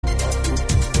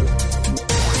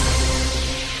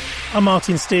I'm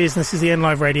Martin Steers and this is the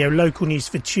NLive Radio local news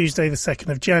for Tuesday the 2nd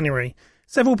of January.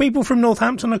 Several people from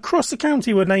Northampton across the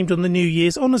county were named on the New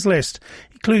Year's Honours list.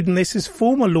 Including this is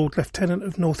former Lord Lieutenant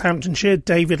of Northamptonshire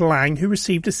David Lang, who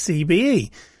received a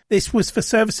CBE. This was for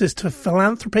services to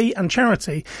philanthropy and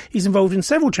charity. He's involved in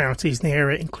several charities in the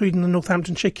area, including the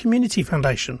Northamptonshire Community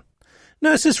Foundation.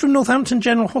 Nurses from Northampton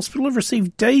General Hospital have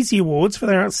received Daisy Awards for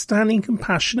their outstanding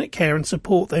compassionate care and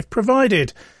support they've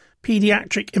provided.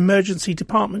 Paediatric Emergency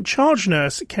Department Charge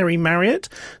Nurse Kerry Marriott,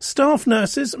 staff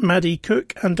nurses Maddie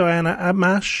Cook and Diana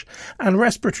Amash, and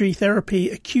Respiratory Therapy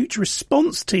Acute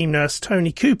Response Team Nurse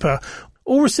Tony Cooper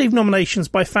all received nominations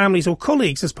by families or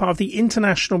colleagues as part of the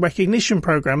International Recognition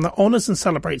Programme that honours and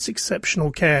celebrates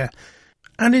exceptional care.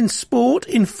 And in sport,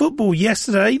 in football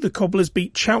yesterday, the Cobblers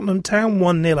beat Cheltenham Town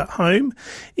 1-0 at home.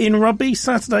 In rugby,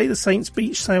 Saturday, the Saints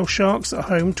beat Sale Sharks at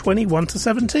home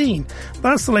 21-17.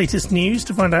 That's the latest news.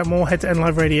 To find out more, head to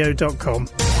nliveradio.com.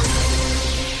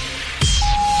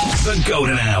 The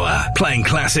Golden Hour, playing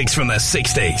classics from the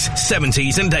 60s,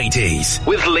 70s and 80s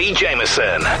with Lee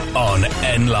Jameson on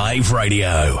NLive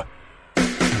Radio.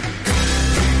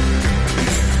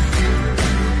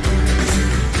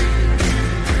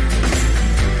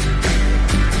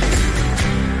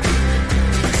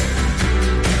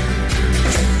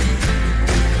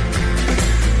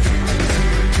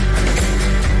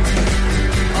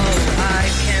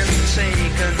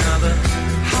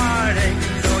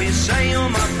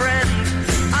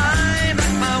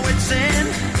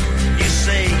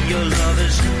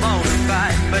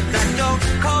 But that don't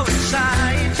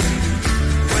coincide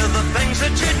with the things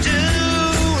that you do.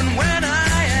 And when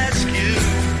I ask you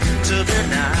to be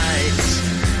nice,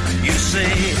 you say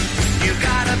you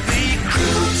gotta be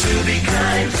cruel to be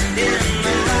kind, in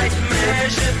the right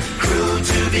measure. Cruel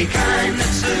to be kind,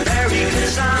 that's the very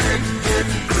design.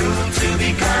 Cruel to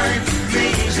be kind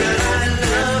means that I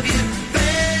love you,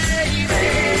 baby.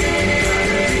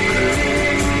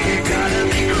 You gotta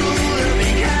be cruel to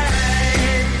be kind.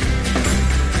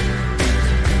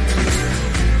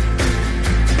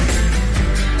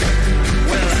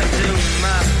 Well, I do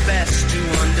my best to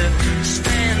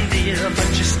understand, dear, but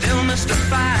you still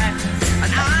mystify.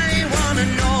 And I wanna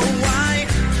know why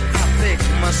I pick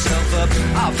myself up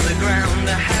off the ground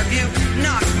to have you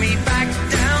knock me back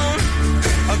down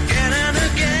again and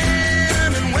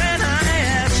again. And when I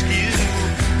ask you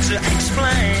to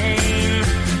explain,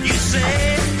 you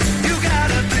say you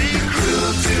gotta be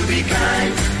cruel to be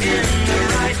kind, in the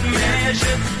right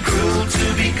measure. Cruel to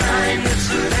be kind, it's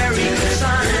the very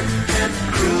design. And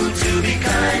cruel to be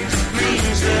kind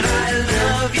means that I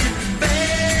love you,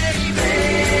 baby.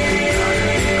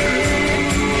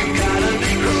 You gotta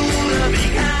be cruel to be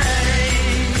kind.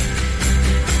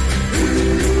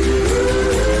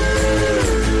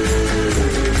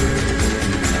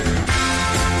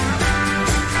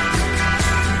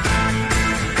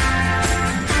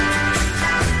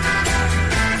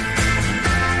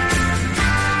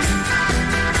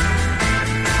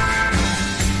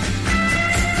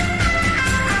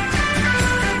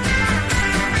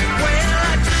 Well,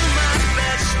 I do my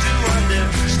best to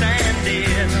understand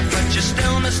it, but you're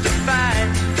still mystified.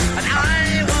 And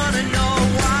I wanna know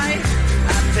why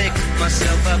I pick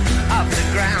myself up off the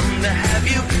ground to have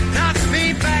you knock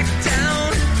me back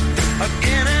down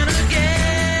again and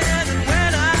again. And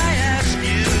when I ask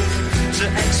you to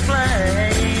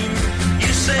explain,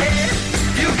 you say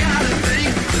you gotta be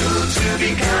cruel to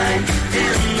be kind,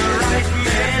 in the right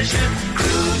measure.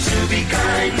 Cruel to be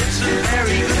kind, it's a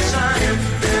very good sign.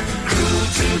 Cruel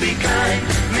to be kind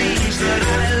means that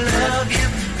I love you,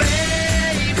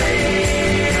 baby.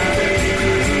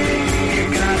 You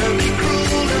gotta be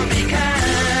cruel to be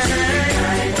kind,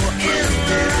 or in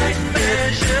the right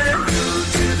measure. Cruel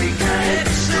to be kind,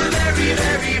 it's a very,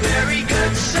 very, very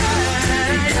good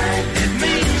sign. It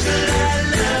means that I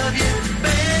love you,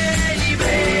 baby.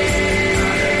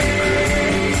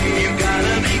 You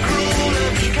gotta be cruel to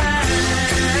be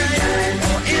kind,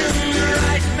 or in the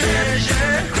right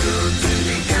measure. Cruel to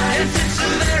be kind, it's a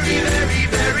very, very,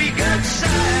 very good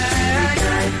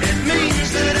sign. It means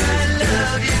that I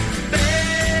love you,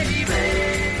 baby.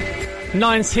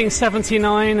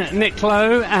 1979, Nick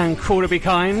Lowe and Cruel to Be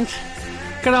Kind.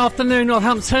 Good afternoon,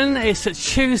 Northampton. It's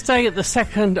Tuesday, the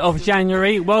 2nd of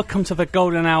January. Welcome to the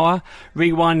Golden Hour,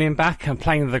 rewinding back and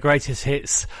playing the greatest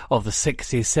hits of the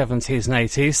 60s, 70s and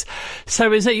 80s.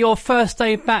 So is it your first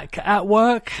day back at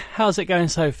work? How's it going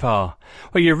so far?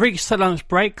 Well, you've reached the lunch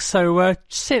break, so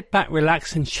sit back,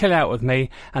 relax and chill out with me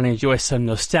and enjoy some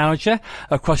nostalgia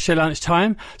across your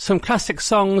lunchtime. Some classic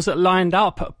songs lined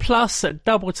up, plus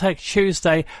Double Take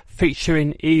Tuesday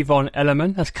featuring Yvonne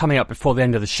Elliman. That's coming up before the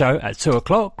end of the show at 2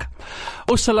 o'clock.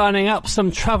 Also lining up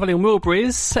some Travelling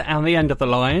Wilburys and the end of the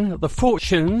line, The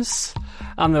Fortunes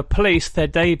and The Police, their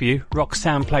debut,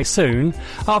 Roxanne Play Soon.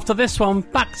 After this one,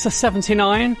 back to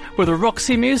 79 with the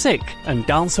Roxy Music and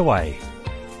Dance Away.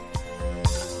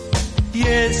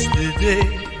 Yesterday,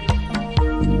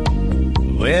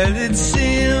 well, it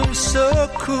seemed so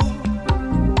cool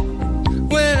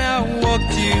when I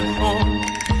walked you home,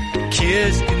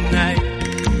 kissed goodnight.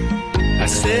 I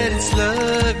said it's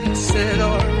love, you said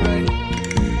alright.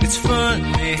 It's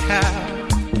funny how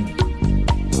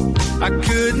I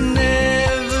could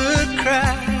never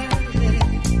cry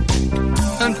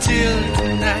until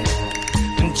tonight,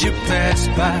 when you passed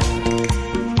by,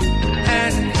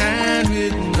 hand in hand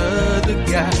with another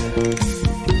guy.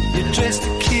 You're dressed to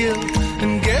kill,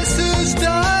 and guess who's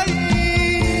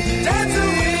dying? Dance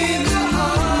away the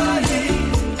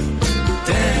heartache,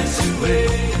 dance away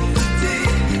the day.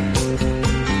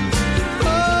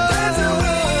 Oh, dance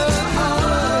away the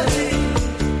heartache,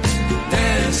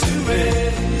 dance away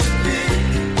the day.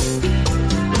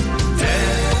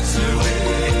 Dance away.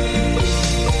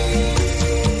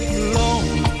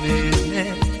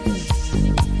 Loneliness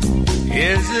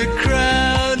is a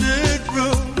crowded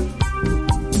room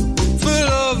full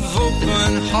of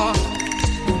open hearts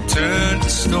turned to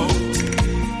stone,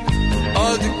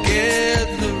 all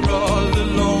together, all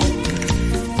alone,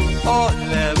 all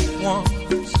at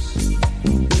once.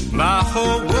 My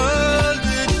whole world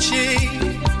had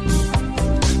changed.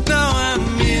 Now I'm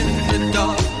in the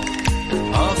dark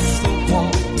of the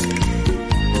wall.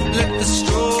 Let the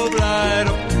strobe light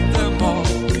up them all.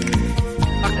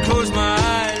 I close my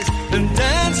eyes and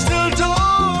dance till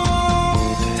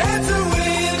dawn. Dance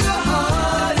away the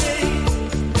heartache,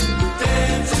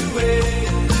 dance away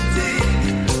the day.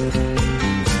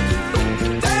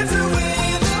 Dance away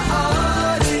the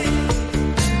heartache,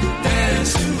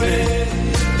 dance away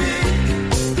the day.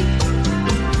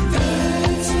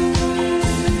 Dance away,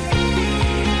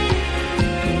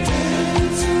 dance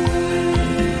away,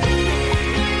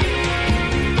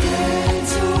 dance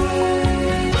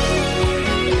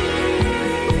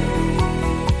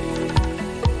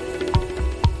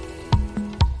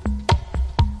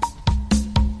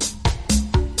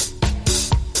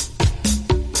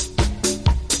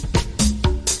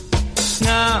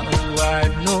Now I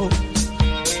know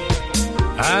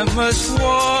I must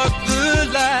walk the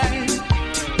line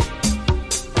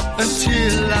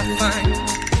until I find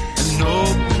an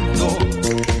open door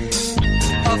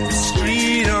off the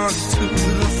street onto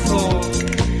the floor.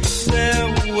 There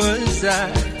was I,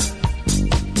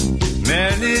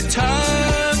 many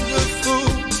times a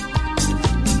fool.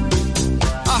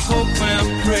 I hope and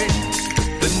pray,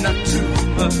 but not too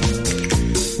much.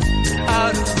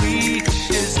 Out of reach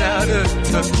is out of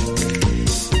touch.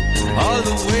 All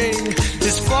the way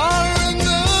is far enough.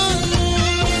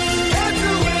 Dance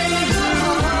away the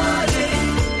heartache,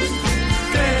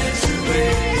 dance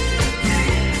away the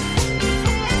day.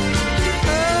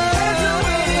 Dance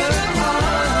away the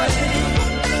heartache,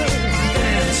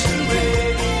 dance away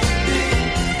the day.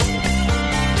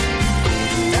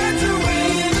 Dance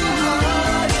away the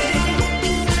heartache,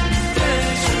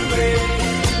 dance away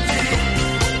the day.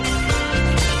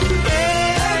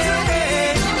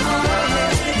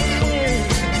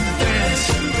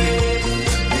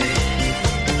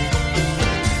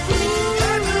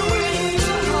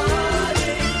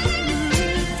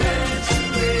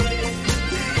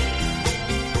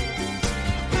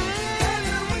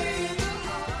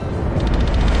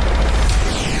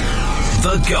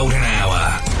 The Golden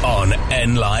Hour on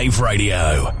N Live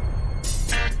Radio.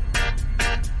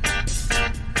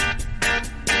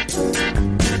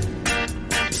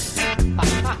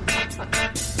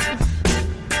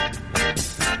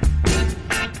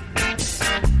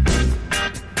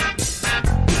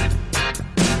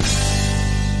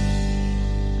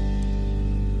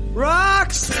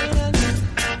 Roxanne,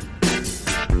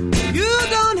 you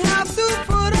don't have to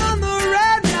put on the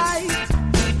red light.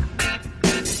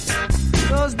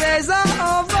 Those days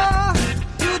are over.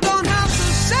 You don't have to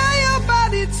sell your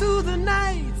body to the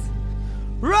night.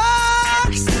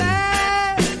 Roxanne,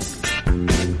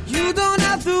 you don't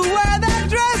have to wear that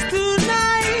dress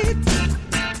tonight.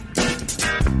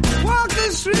 Walk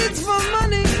the streets for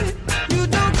money. You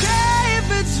don't care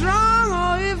if it's wrong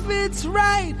or if it's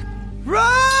right.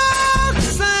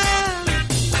 Roxanne,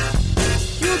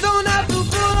 you don't have to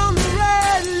put on the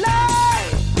red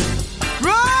light.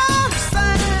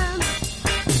 Roxanne,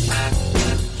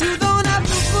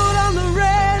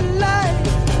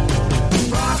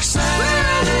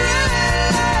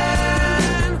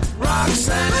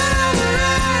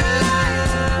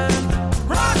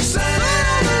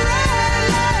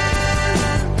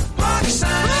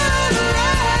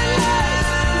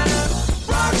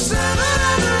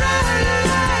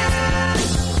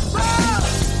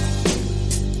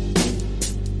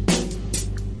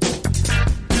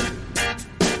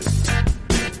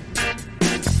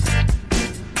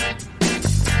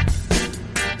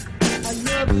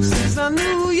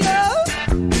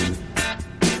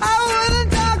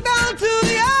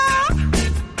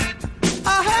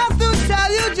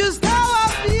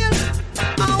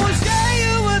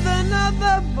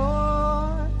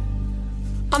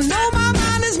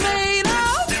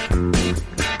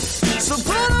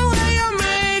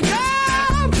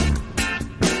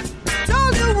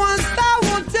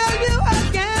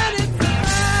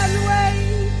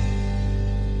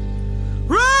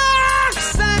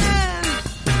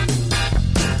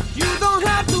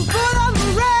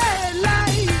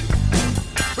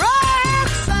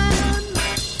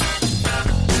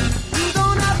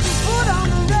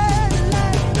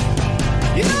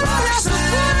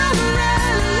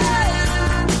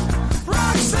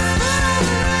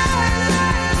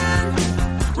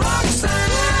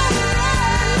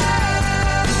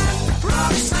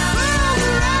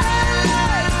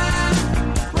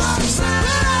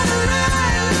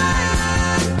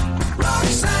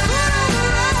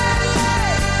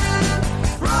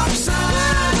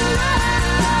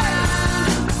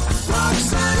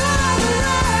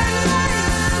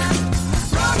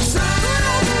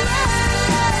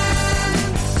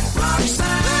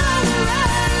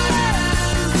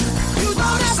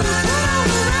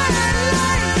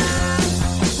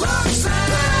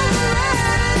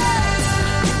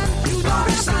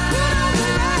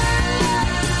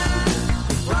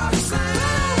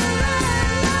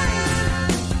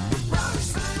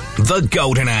 The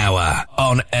Golden Hour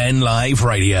on N Live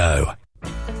Radio.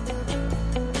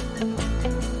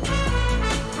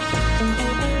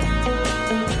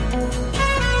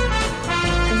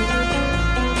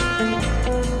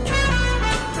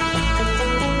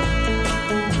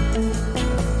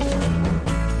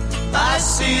 I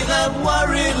see that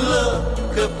worried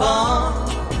look upon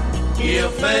your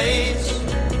face.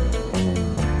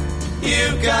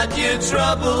 You've got your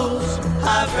troubles,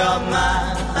 I've got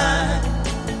mine.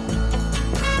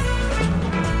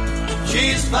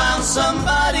 She's found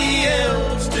somebody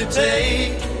else to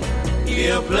take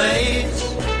your place.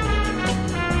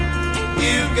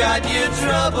 You've got your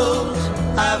troubles,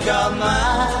 I've got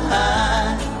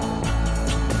mine.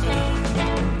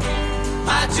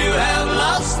 I too have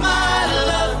lost my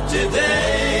love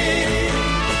today.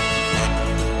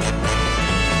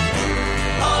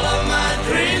 All of my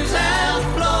dreams have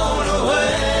flown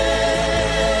away.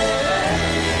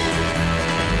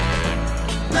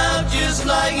 Now just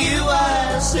like you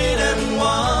I sit and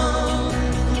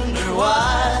wonder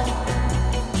why.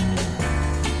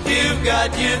 You've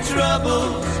got your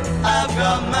troubles, I've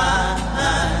got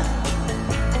mine.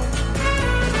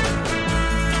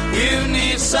 You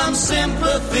need some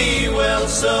sympathy, well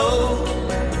so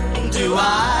do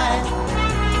I.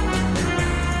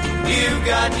 You've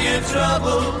got your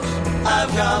troubles,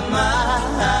 I've got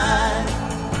mine.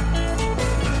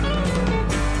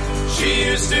 She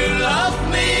used to love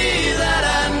me, that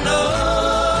I know.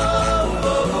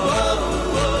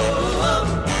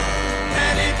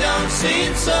 And it don't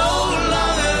seem so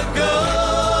long ago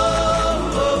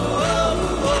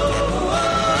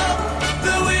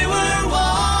that we were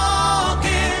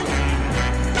walking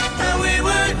and we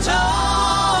were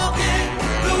talking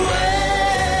the way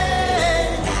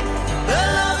the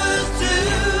lovers do.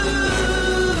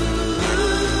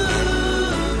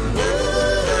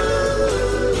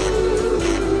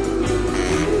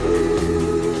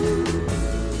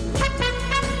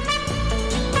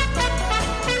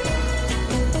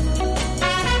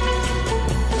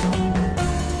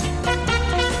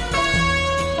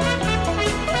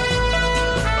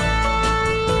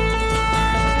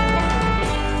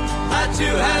 I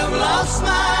too have lost my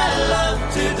love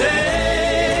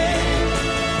today.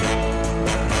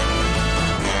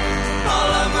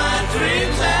 All of my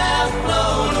dreams have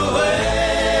flown away.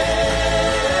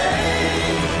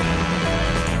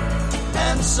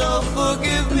 And so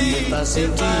forgive me if I say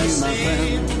to you, my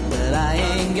friend, that I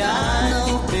ain't got no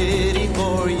pity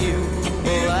for you.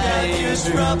 You got your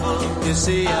trouble, you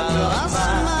see I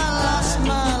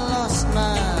lost my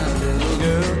little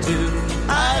girl too.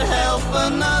 I'd help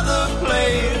another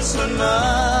place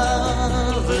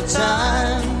another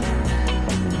time.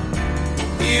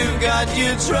 You've got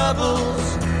your troubles,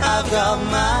 I've got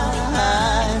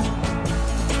mine.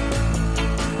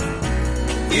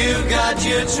 You've got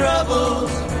your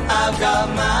troubles, I've got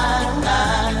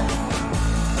mine.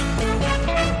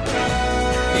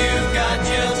 You've got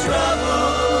your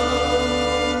troubles,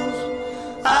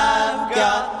 I've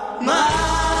got mine.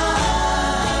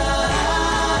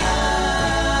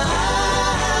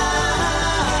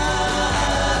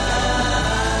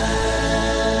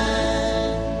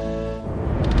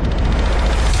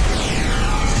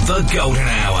 The Golden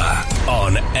Hour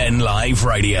on N Live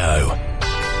Radio.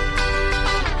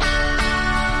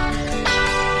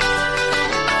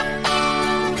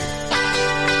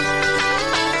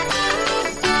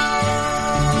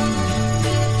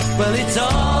 Well, it's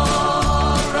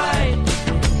all right,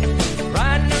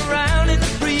 riding around in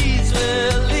the breeze.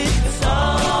 Well, it's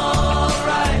all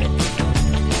right,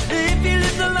 if you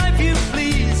live the life you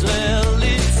please. Well,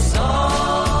 it's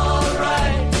all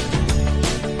right,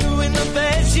 doing the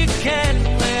best you can.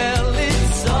 Well,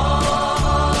 it's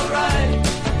all right,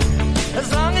 as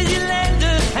long as you lend a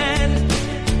hand.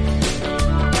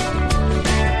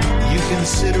 You can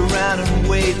sit around and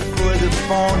wait for the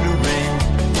phone to ring,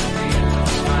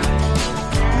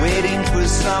 waiting for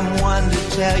someone to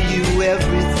tell you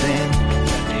everything.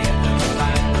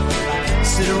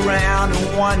 Sit around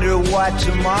and wonder what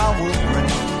tomorrow will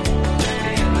bring.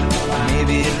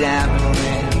 Maybe a diamond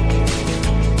ring.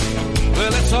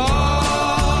 Well, it's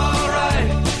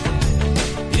alright,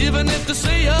 even if they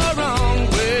say you're wrong.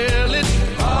 Well, it's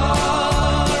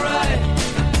alright,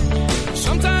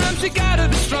 sometimes you gotta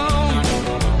be strong.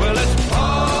 Well, it's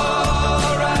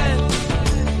alright,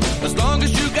 as long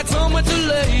as you got somewhere to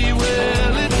lay.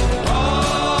 Well, it's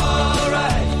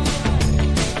alright,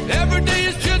 every day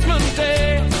is Judgment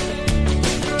Day.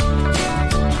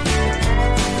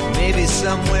 Maybe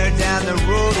somewhere down the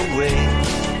road away,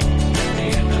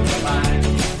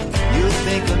 you'll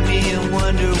think of me and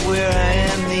wonder where I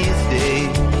am these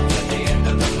days.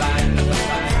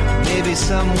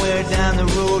 somewhere down the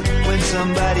road when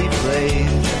somebody plays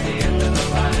at the end of the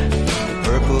line, the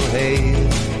purple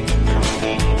haze.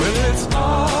 Well, it's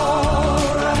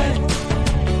alright,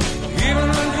 even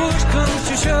when push comes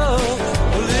to shove.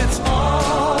 Well, it's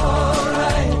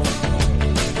alright,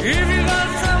 if you got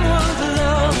someone to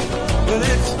love. Well,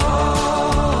 it's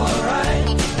alright,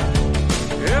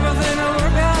 everything will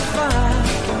work out fine.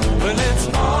 Well, it's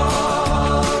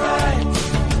alright,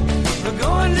 we're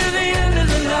going to the end of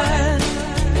the line.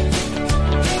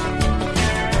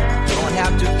 Don't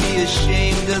have to be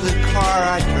ashamed of the car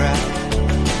I drive.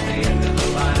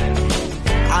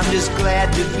 I'm just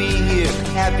glad to be here,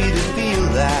 happy to feel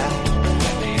that.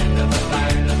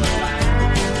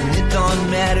 And it don't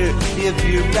matter if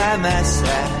you're by my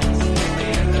side,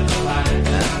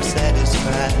 I'm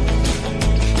satisfied.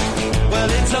 Well,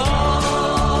 it's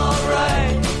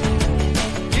alright,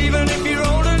 even if you're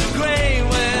old and gray.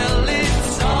 Well,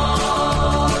 it's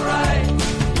alright,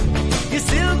 you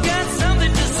still got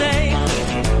something to say.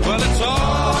 Well, it's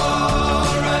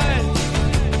alright,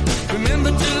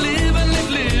 remember to live.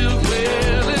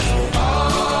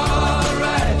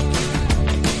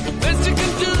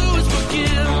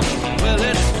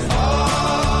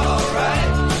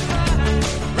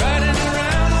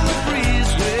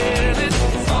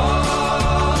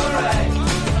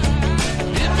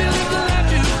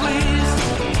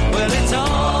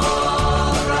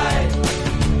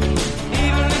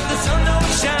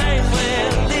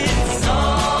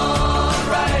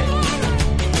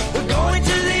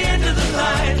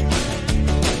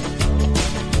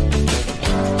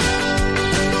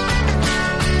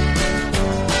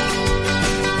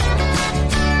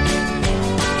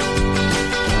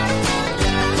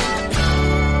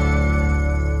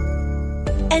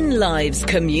 Lives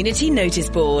Community Notice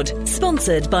Board,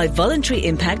 sponsored by Voluntary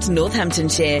Impact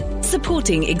Northamptonshire,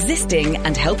 supporting existing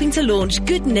and helping to launch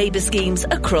good neighbour schemes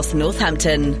across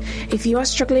Northampton. If you are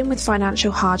struggling with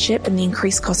financial hardship and the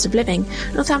increased cost of living,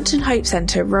 Northampton Hope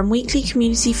Centre run weekly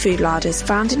community food larders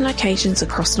found in locations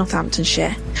across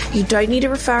Northamptonshire. You don't need a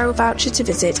referral voucher to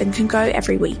visit and can go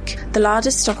every week. The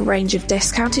larders stock a range of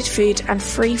discounted food and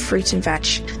free fruit and veg.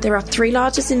 There are 3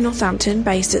 larders in Northampton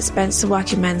based at Spencer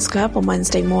Working Men's Club on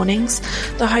Wednesday mornings,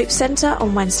 the Hope Centre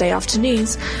on Wednesday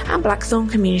afternoons, and Blackthorn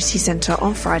Community Centre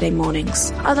on Friday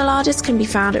mornings. Other larders can be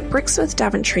found at Brixworth,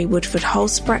 Daventry, Woodford,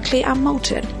 Hulse, Brackley and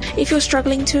Moulton. If you're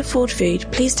struggling to afford food,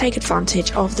 please take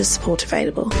advantage of the support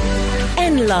available.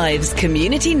 N Lives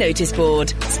Community Notice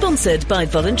Board, sponsored by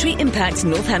Voluntary Impact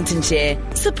Northamptonshire,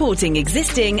 supporting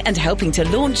existing and helping to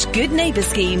launch good neighbour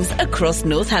schemes across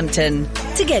Northampton.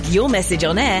 To get your message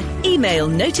on air, email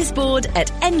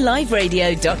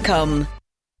noticeboard@nliveradio.com.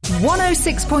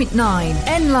 106.9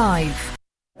 N Live.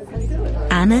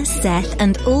 Anna, Seth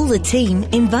and all the team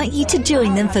invite you to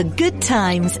join them for good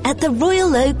times at the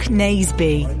Royal Oak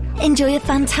Naseby. Enjoy a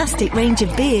fantastic range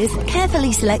of beers,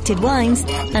 carefully selected wines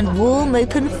and warm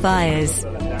open fires.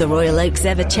 The Royal Oak's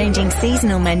ever-changing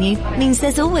seasonal menu means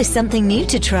there's always something new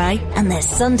to try, and their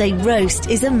Sunday roast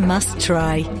is a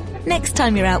must-try. Next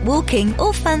time you're out walking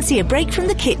or fancy a break from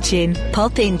the kitchen,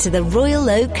 pop into the Royal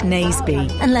Oak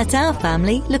Naseby and let our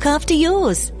family look after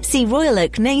yours. See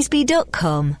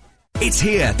royaloaknaseby.com. It's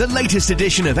here. The latest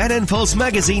edition of NN Pulse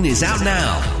magazine is out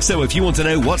now. So if you want to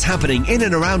know what's happening in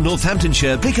and around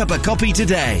Northamptonshire, pick up a copy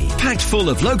today. Packed full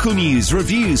of local news,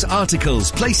 reviews,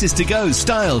 articles, places to go,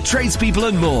 style, tradespeople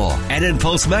and more. NN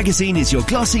Pulse magazine is your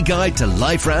glossy guide to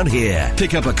life round here.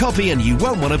 Pick up a copy and you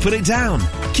won't want to put it down.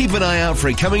 Keep an eye out for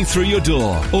it coming through your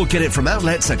door or get it from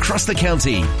outlets across the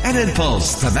county. NN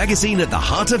Pulse, the magazine at the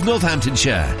heart of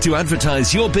Northamptonshire. To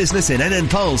advertise your business in NN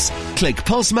Pulse, click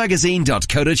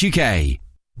pulsemagazine.co.uk.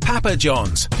 Papa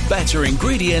John's. Better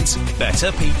ingredients, better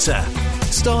pizza.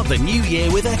 Start the new year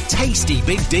with a tasty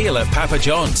big deal at Papa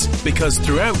John's, because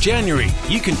throughout January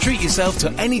you can treat yourself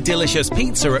to any delicious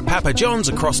pizza at Papa John's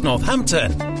across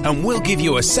Northampton, and we'll give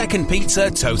you a second pizza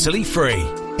totally free.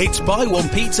 It's buy one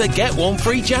pizza, get one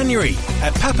free January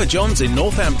at Papa John's in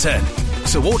Northampton.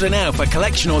 So order now for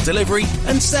collection or delivery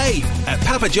and save at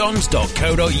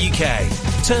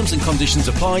papajohns.co.uk. Terms and conditions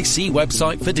apply. See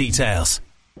website for details.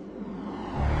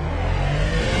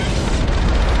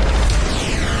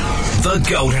 The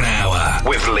Golden Hour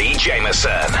with Lee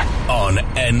Jameson on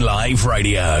N Live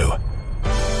Radio.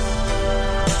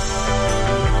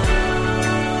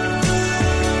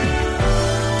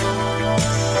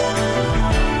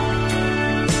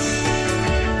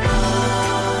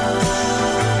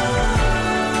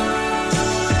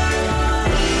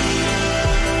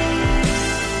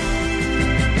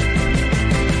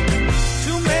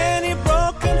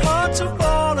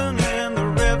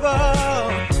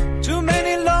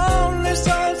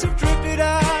 Souls have drifted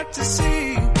out.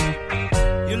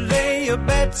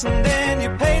 once and then you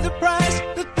pay the price.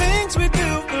 The things we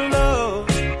do for love.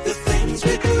 The things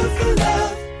we do for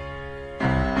love.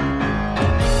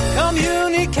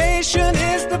 Communication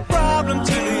is the problem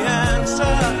to the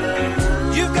answer.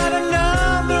 You've got a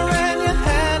number and your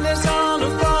hand is on the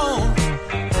phone.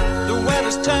 The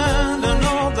weather's turned and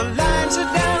all the lines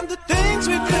are down. The things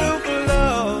we do for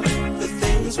love. The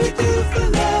things we do for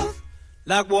love.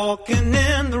 Like walking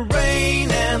in the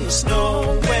rain and the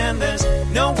snow when there's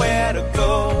nowhere to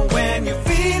go. When you're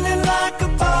feeling like a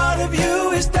part of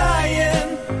you is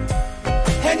dying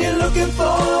and you're looking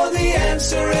for the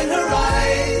answer in her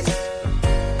eyes.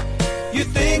 You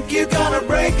think you're gonna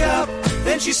break up,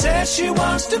 then she says she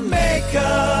wants to make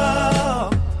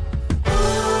up.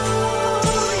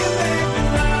 Oh, you make me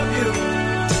love you.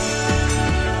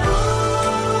 Oh,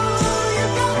 you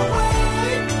got away.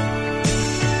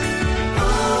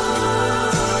 Oh,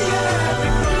 you had me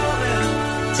crawling.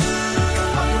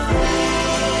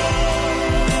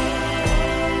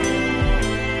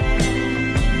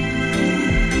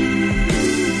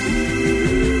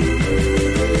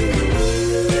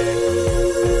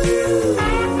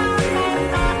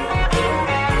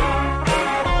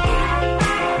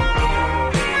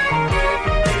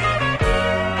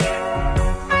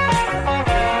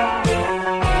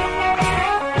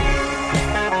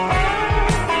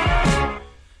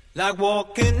 Like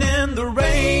walking in the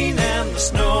rain and the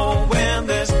snow when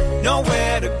there's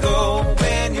nowhere to go.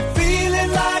 When you're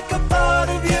feeling like a part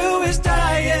of you is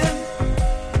dying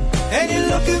and you're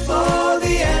looking for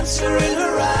the answer in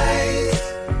her eyes.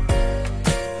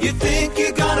 You think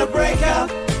you're gonna break up,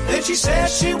 then she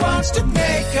says she wants to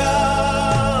make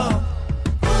up.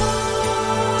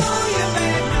 Oh, you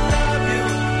made me love you.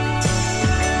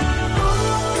 Oh,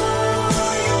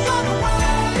 you got away.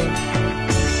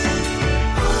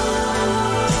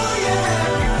 Oh, you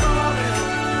had me crawling.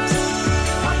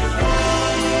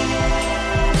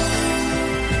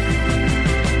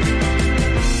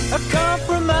 A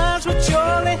compromise would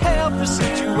surely help the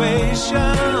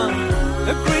situation.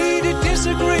 Agree to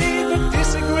disagree, but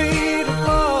disagree to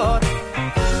part.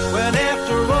 When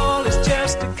after all it's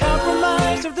just a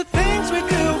compromise of the things we do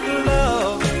for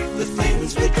love. The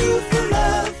things we do for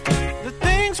love. The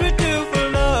things we do for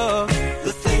love.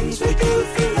 The things we do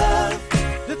for love.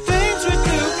 The things we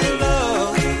do for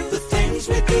love. The things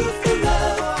we do for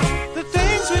love. The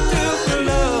things we do for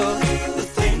love. The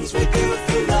things we do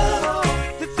for love.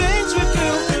 The things we do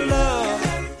for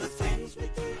love. The things we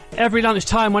do. Every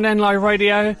lunchtime on NLive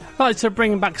Radio, I like to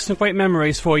bring back some great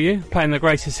memories for you, playing the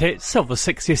greatest hits of the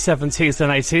 60s, 70s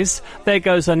and 80s. There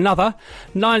goes another,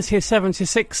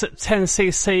 1976 at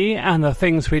 10cc and the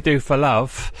things we do for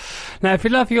love. Now, if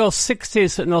you love your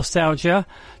 60s nostalgia,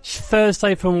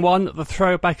 Thursday from 1, the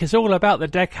throwback is all about the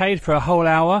decade for a whole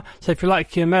hour. So if you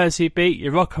like your Mersey beat,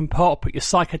 your rock and pop, your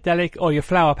psychedelic or your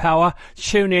flower power,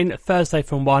 tune in Thursday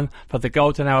from 1 for the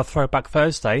Golden Hour Throwback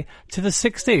Thursday to the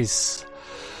 60s.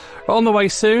 On the way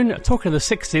soon, talking of the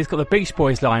 60s, got the Beach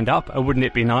Boys lined up, wouldn't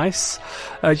it be nice?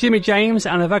 Jimmy James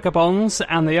and the Vagabonds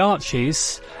and the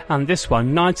Archies, and this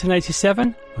one,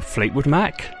 1987, with Fleetwood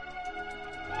Mac.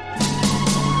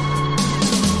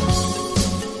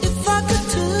 If I could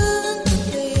turn the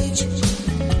page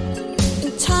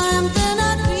in time, then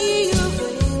I'd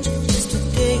rearrange just a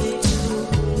day or two.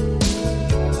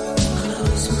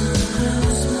 Close my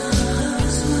eyes,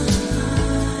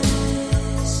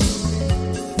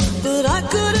 but I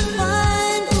couldn't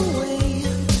find a way,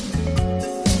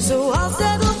 so I'll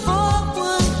settle for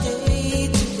one day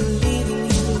to believe in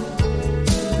you.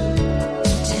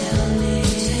 Tell me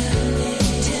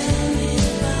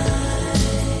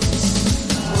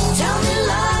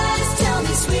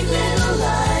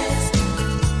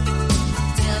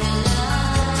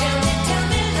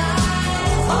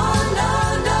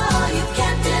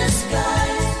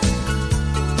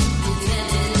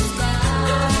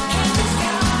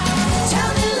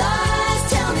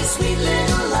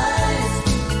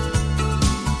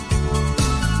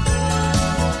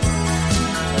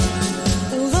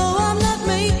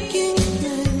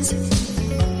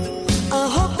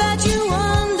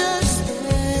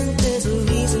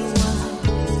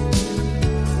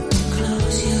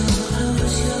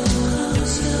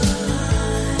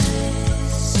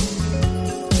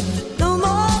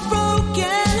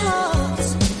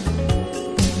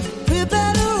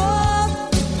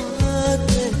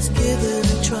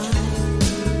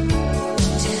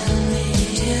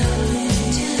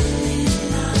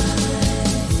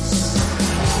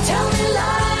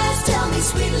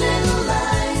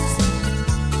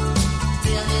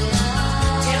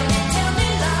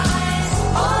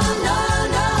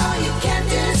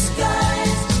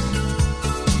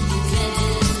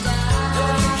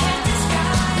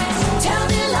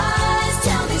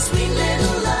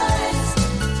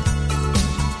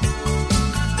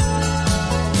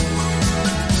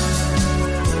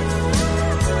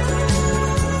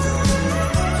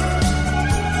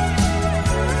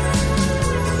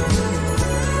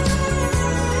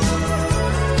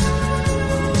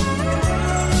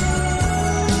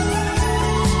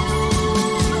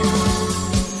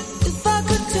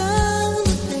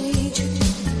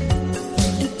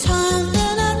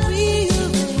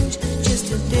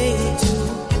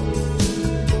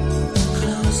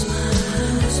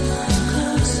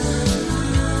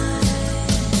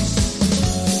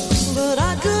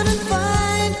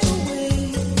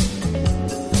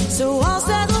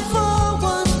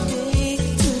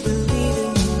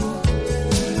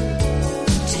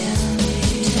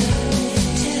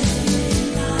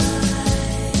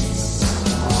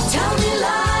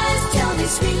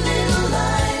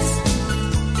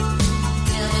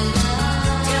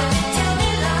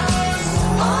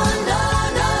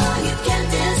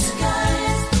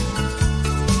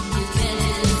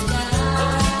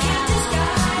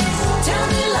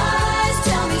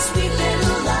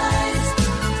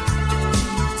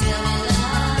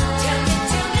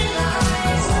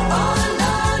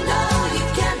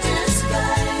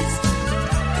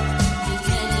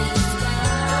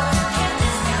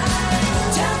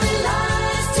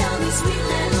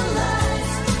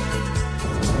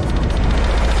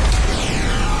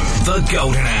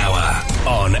Golden Hour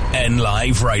on N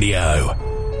Live Radio.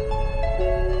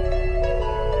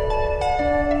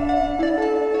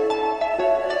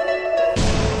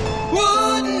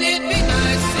 Wouldn't it be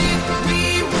nice if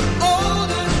we were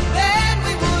older, then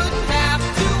we wouldn't have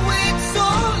to wait so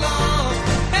long?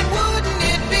 And wouldn't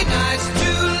it be nice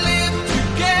to live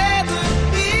together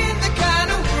in the kind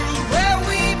of world where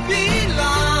we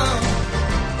belong?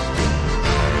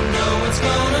 No one's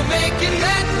gonna make it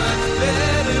that much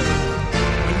better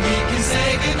when we can say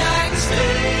goodnight and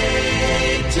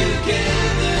stay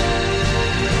together.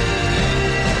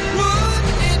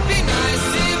 Wouldn't it be nice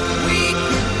if we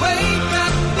could wake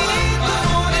up in the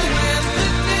morning when the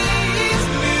day is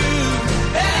new?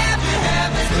 After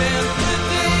having spent the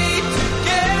day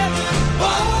together,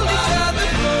 hold each other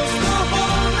close the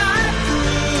whole night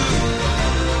through.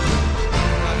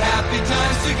 Happy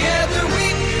times together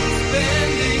we've been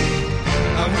spending.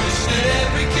 I wish that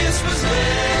every kiss was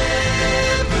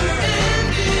never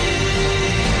ending.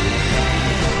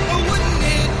 Oh, wouldn't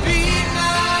it be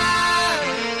nice?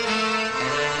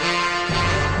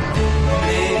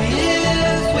 Maybe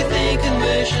if we think and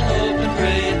wish and hope and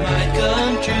pray it might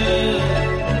come true.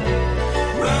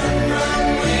 Run, run,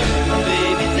 run,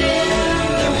 baby, then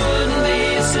there wouldn't be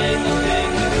a single thing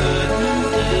we couldn't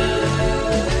do.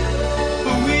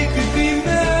 But we could be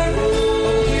married,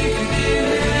 we could be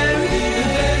married, and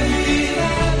then we'd be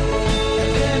happy,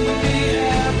 and then we'd be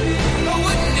happy. Oh,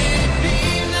 wouldn't it be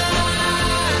nice?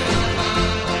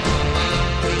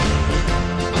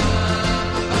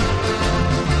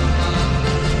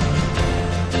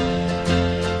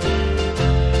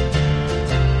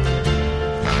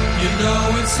 You know,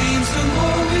 it seems the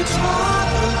more we talk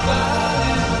about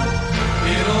it,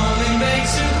 it only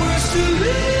makes it worse to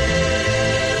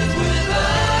live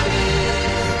without it.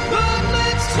 But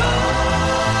let's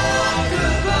talk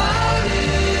about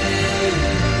it.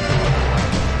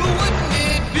 But wouldn't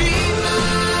it be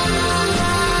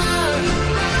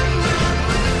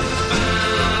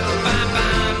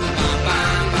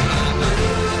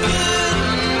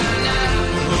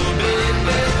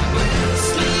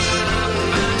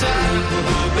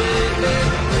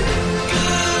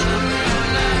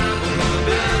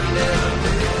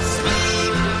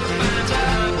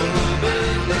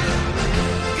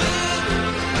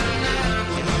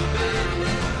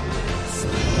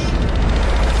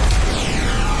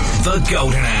The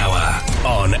Golden Hour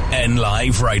on N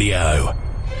Live Radio.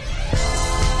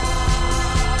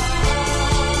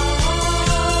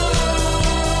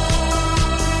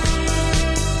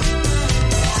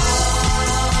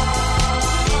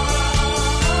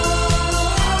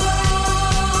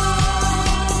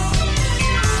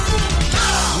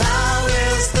 Now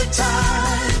is the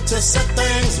time to set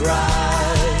things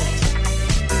right.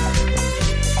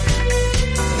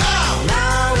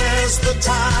 Now is the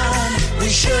time we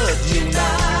should unite.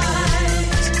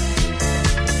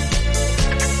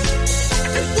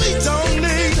 We don't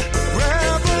need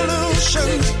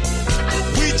revolution.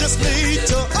 We just need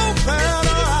to open our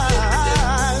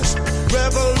eyes.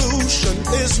 Revolution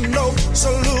is no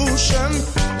solution.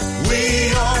 We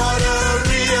ought to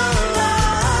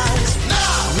realize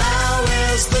now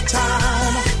is the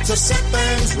time to set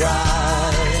things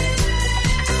right.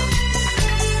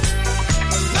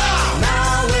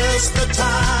 Now is the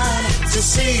time to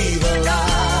see the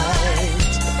light.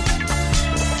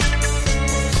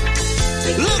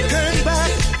 Looking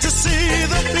back to see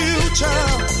the future,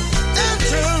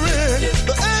 entering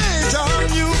the age of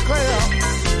nuclear.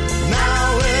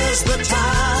 Now is the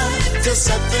time to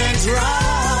set things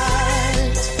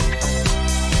right.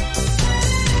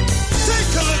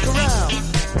 Take a look around.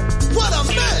 What a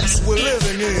mess we're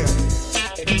living in.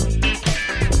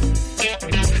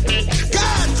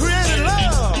 God created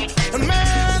love, and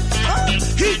man,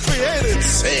 he created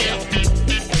sin.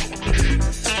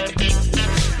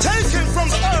 Taken from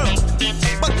the earth,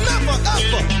 but never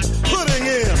ever putting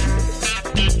in.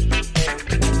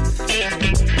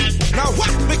 Now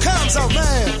what becomes of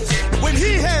man when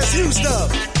he has used up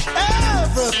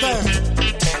everything?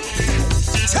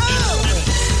 Tell me.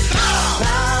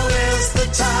 Now is the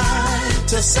time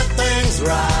to set things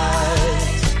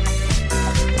right.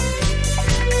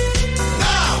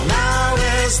 Now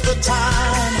is the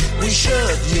time we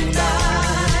should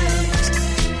unite.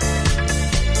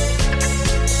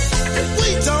 We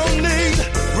don't need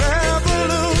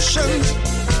revolution.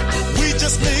 We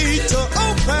just need to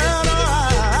open our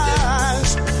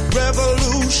eyes.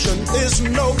 Revolution is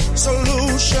no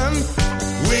solution.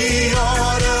 We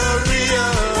ought to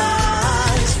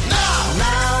realize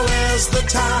now is the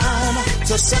time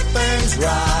to set things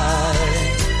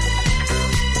right.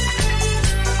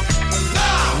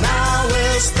 Now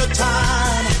is the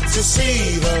time to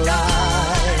see the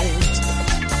light.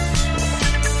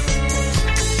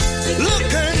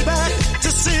 Looking back to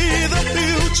see the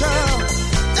future,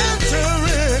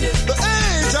 entering the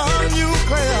age of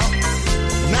nuclear.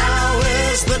 Now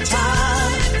is the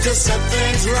time to set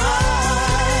things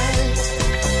right.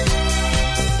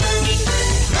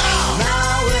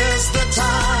 Now is the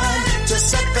time to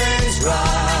set things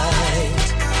right.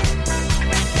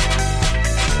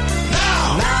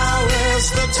 Now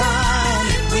is the time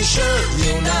we should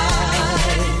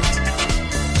unite.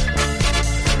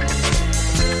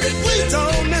 We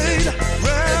don't need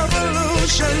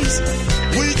revolutions,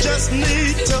 we just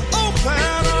need to open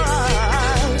our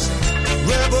eyes.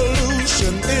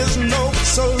 Revolution is no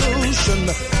solution,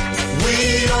 we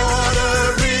ought to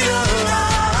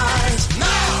realize.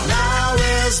 Now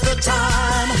is the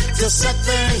time to set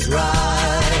things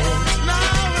right.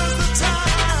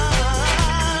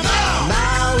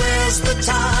 Now is the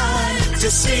time to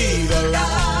see the light.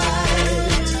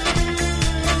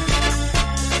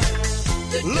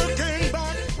 Looking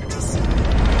back to see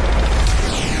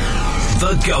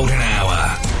The Golden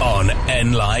Hour on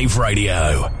NLive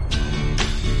Radio.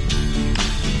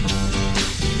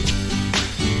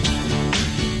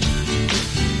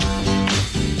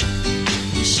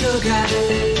 Sugar,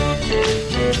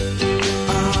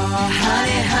 oh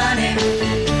honey, honey,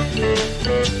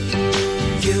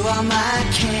 you are my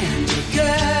candy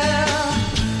girl,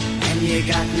 and you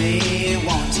got me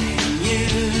wanting you.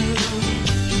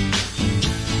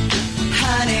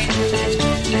 Honey,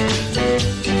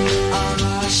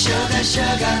 oh sugar,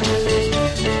 sugar,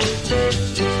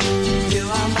 you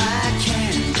are my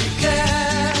candy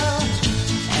girl,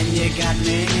 and you got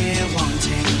me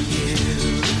wanting you.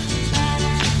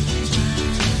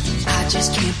 I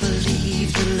just can't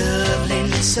believe the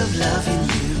loveliness of loving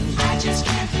you. I just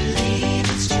can't believe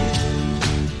it's true.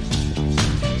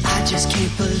 I just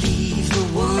can't believe the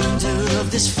wonder of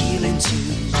this feeling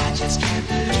too. I just can't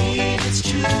believe it's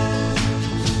true.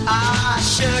 Ah,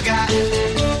 sugar.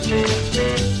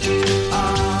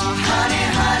 Oh, honey,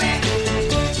 honey.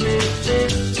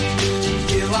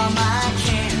 You are my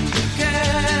candy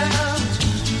girl,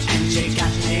 and you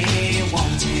got me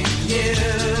wanting you.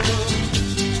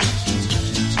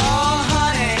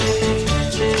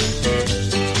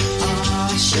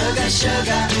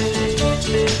 Sugar,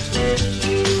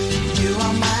 you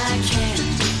are my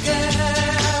candy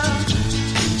girl,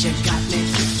 and you got me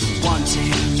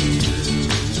wanting you.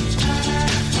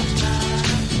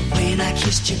 When I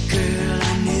kissed you, girl, I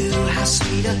knew how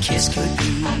sweet a kiss could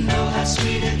be. I know how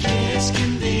sweet a kiss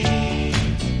can be.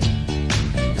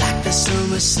 Like the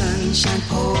summer sunshine,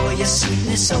 pour your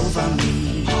sweetness over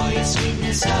me. Pour your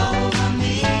sweetness over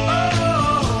me.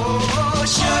 Oh,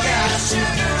 sugar,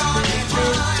 sugar on it,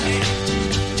 honey.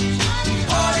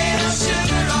 Oh, little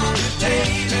sugar on it,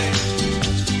 baby.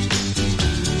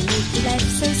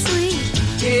 Life's so sweet.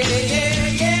 Yeah,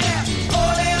 yeah, yeah.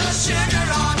 Oh, little sugar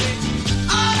on it.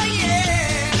 Oh,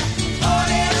 yeah. Oh,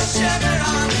 little sugar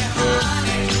on it,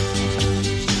 honey.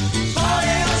 Oh,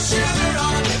 little sugar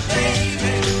on it,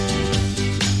 baby.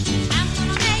 I'm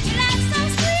gonna make your life so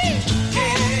sweet.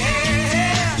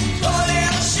 Yeah. Oh,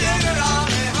 little sugar on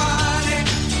it, honey.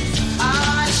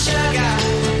 Ah, sugar.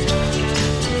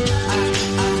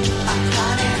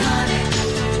 Honey, honey.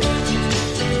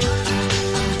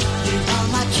 You are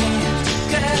my candy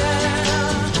girl,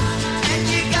 and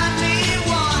you got me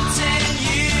wanting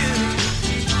you.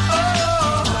 Oh,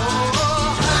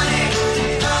 honey,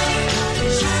 honey,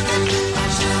 sugar,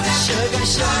 sugar,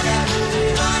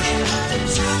 honey,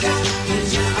 sugar,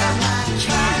 you are my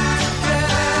candy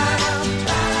girl.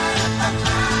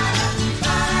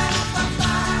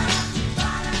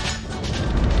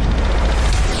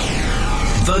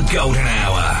 The Golden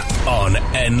Hour on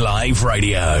NLive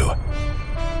Radio.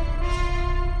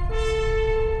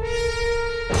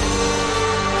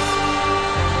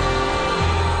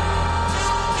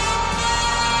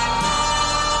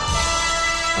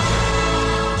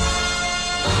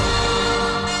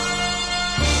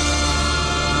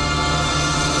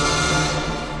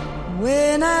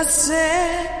 When I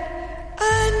said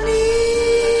I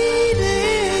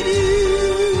needed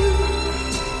you,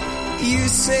 you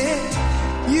said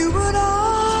you would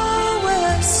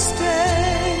always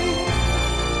stay.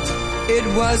 It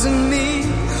wasn't me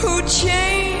who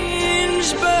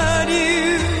changed, but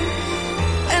you.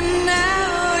 And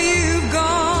now you've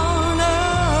gone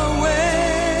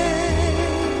away.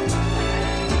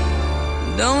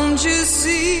 Don't you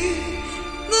see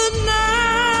that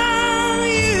now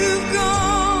you've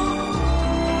gone,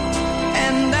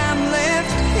 and I'm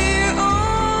left here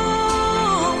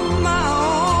on my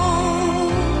own,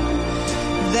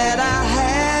 that I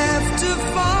have to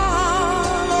fall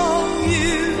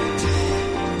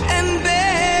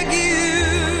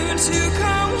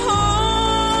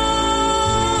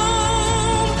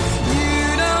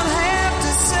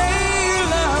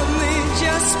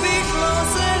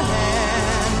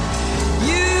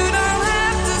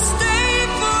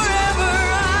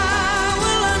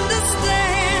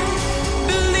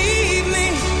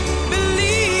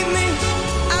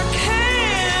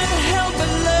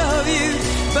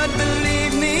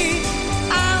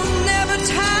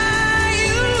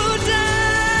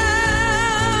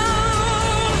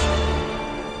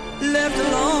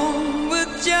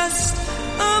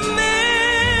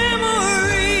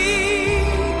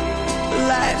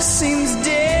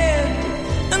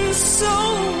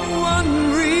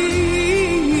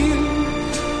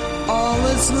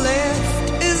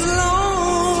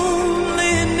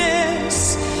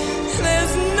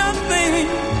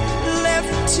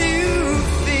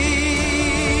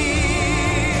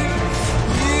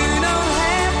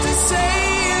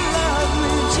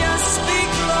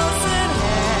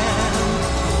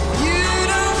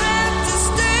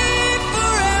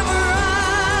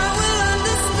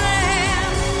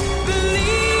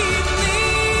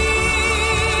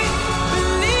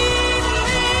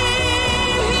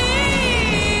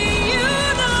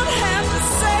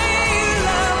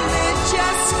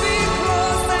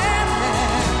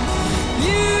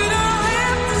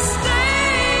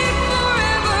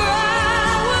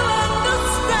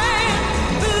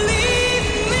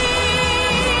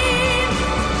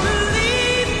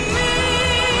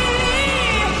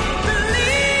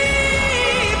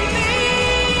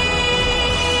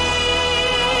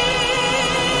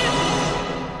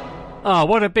Ah,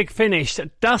 what a big finish.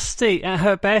 Dusty at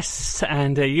her best,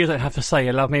 and You Don't Have to Say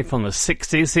You Love Me from the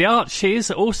 60s. The Archies,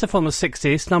 also from the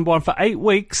 60s, number 1 for 8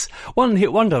 weeks. One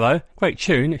hit wonder though, great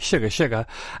tune, Sugar Sugar.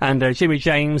 And Jimmy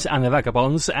James and the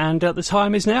Vagabonds, and the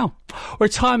time is now. Well,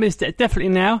 time is definitely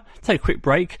now. Take a quick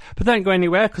break, but don't go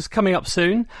anywhere, because coming up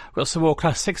soon, we've got some more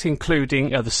classics,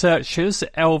 including The Searchers,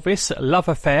 Elvis, Love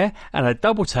Affair, and a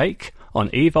double take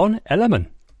on Yvonne Elliman.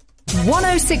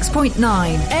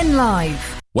 106.9 N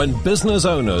Live. When business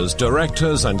owners,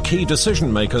 directors and key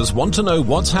decision makers want to know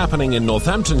what's happening in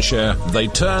Northamptonshire, they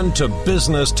turn to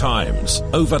Business Times.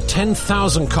 Over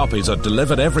 10,000 copies are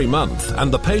delivered every month,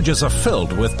 and the pages are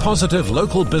filled with positive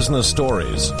local business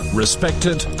stories.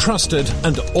 Respected, trusted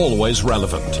and always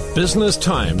relevant. Business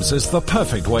Times is the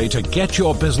perfect way to get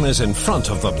your business in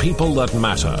front of the people that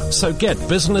matter. So get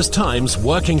Business Times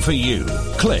working for you.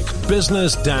 Click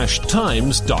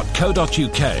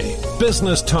business-times.co.uk.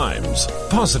 Business Times.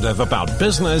 Positive about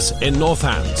business in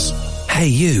Northants. Hey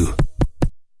you.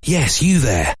 Yes, you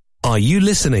there. Are you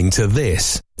listening to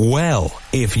this? Well,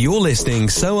 if you're listening,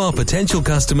 so are potential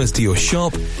customers to your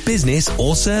shop, business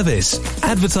or service.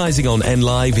 Advertising on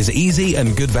NLive is easy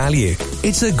and good value.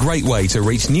 It's a great way to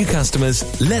reach new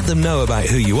customers, let them know about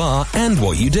who you are and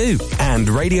what you do. And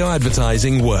radio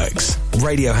advertising works.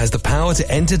 Radio has the power to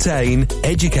entertain,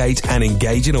 educate and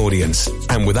engage an audience.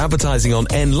 And with advertising on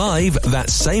NLive, that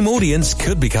same audience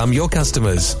could become your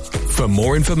customers. For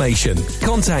more information,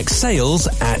 contact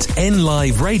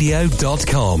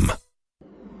sales@nliveradio.com.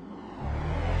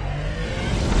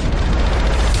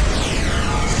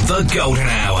 The Golden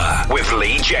Hour with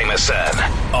Lee Jameson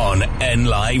on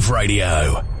NLive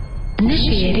Radio.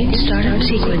 Initiating startup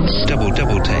sequence. Double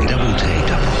take. All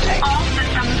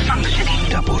systems functioning.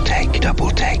 Double take.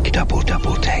 Double take.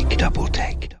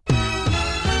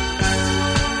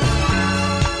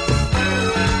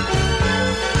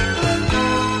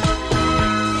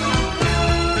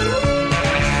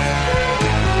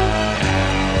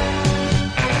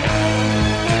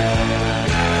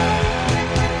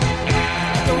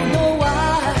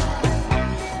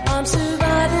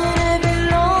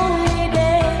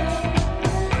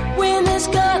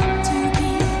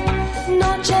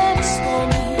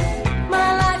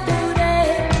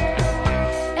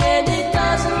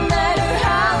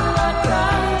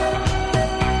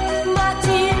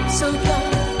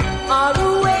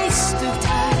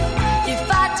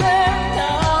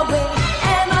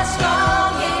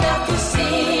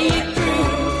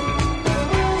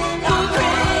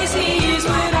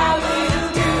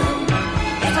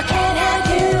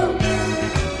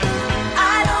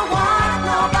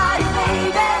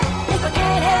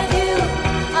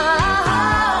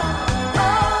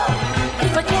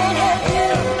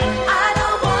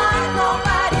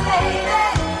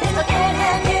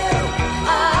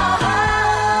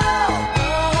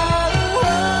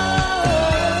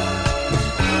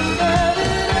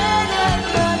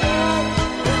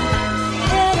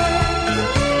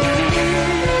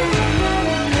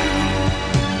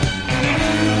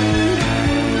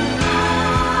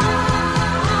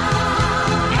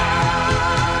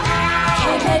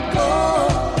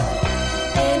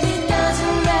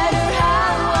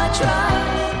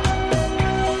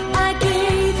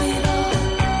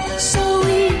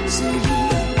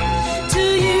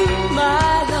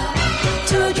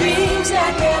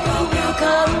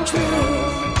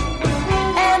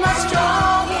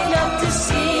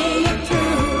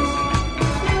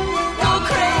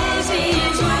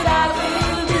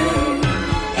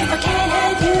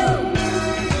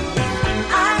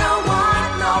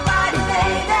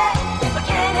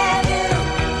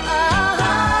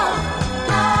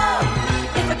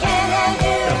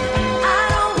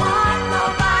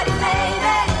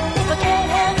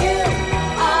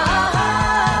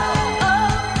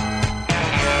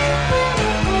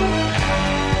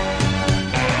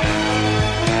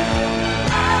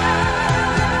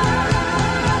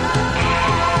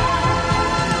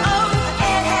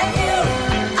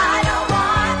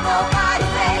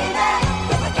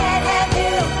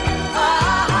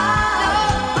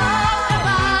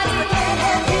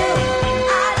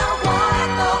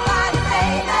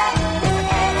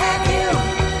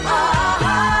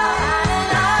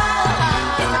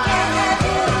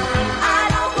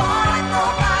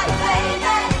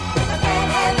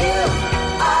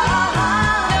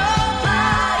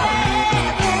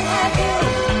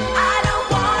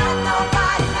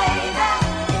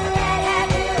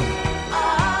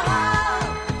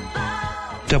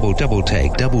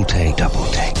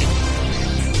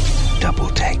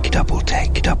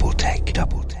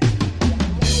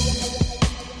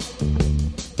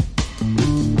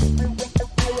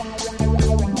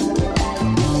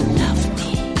 Love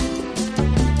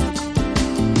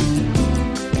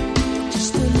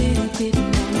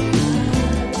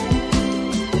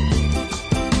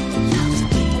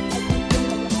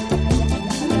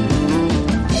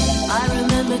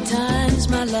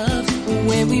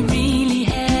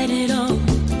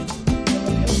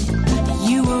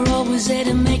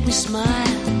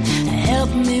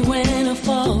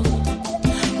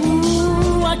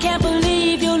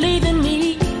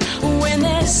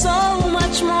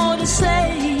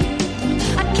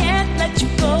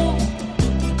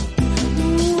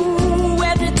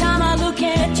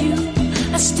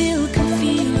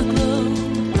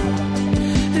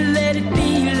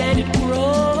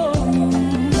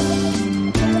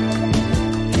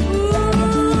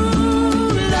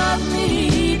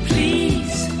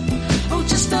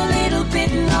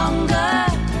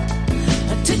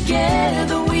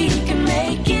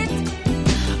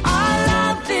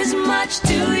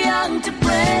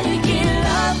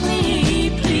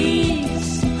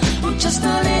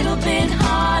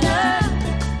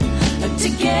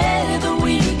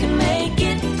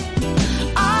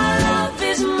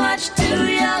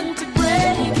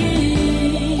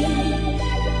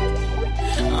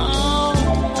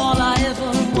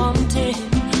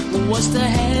just to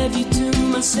have you to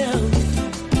myself.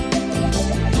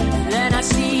 Then I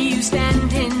see you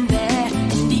standing there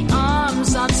in the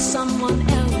arms of someone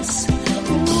else.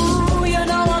 Ooh, you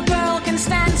know a girl can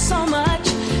stand so much,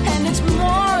 and it's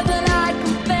more than I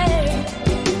can bear.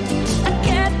 I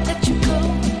can't let you go.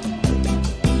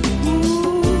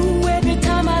 Ooh, every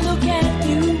time I look at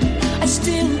you, I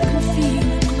still can feel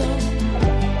the glow.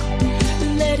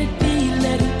 Let it be,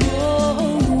 let it go.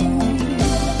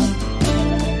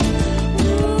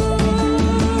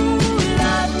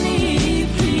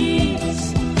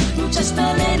 Just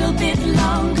a little bit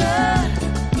longer.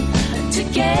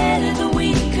 Together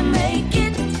we can make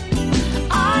it.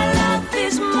 Our love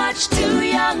is much too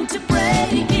young to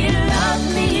break it.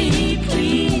 Love me,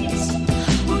 please.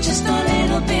 Just a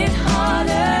little bit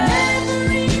harder.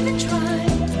 Never even try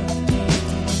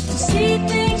to see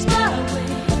things my way.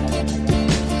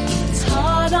 It's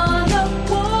hard on a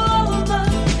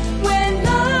woman when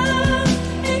love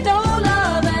ain't no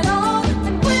love at all.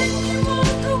 And when you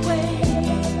walk away,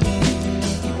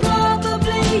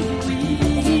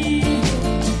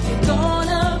 you're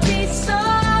gonna be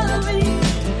sorry.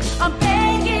 I'm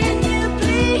begging you,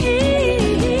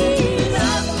 please.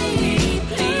 Love me,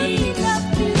 please. Love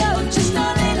me, love just a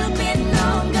little bit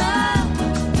longer.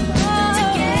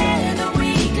 Together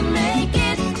we can make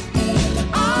it.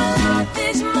 Our life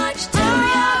is much too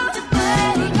young to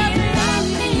break it. Love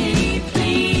me,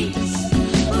 please.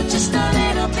 Just a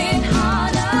little bit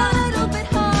harder.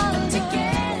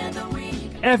 Together we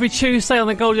can. Every Tuesday on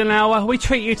the Golden Hour, we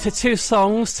treat you to two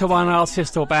songs to one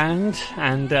artist or band,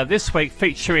 and this week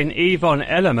featuring Yvonne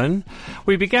Elliman.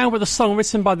 We began with a song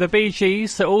written by the Bee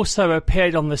Gees that also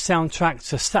appeared on the soundtrack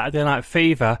to Saturday Night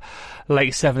Fever,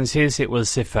 late 70s. It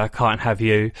was If I Can't Have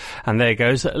You, and there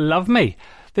goes Love Me.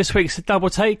 This week's a double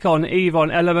take on Yvonne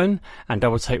Elliman, and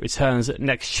double take returns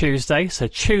next Tuesday, so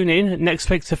tune in next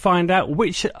week to find out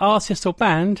which artist or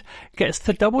band gets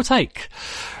the double take.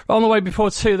 On the way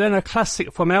before two then, a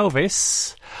classic from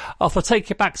Elvis. I'll take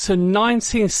you back to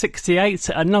 1968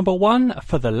 at number one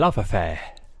for The Love Affair.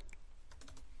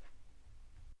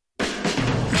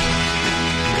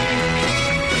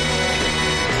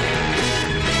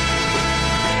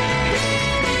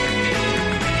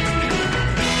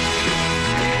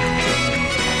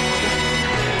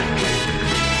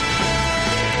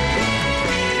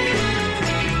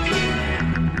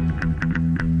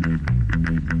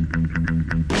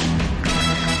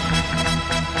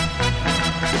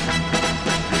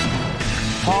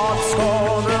 Hearts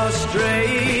gone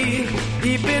astray,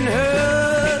 deep in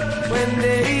hurt when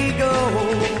they go.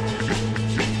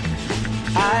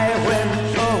 I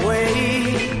went away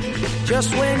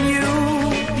just when you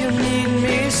need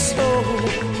me so.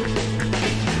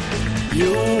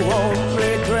 You won't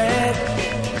regret,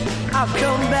 I'll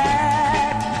come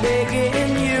back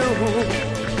begging you.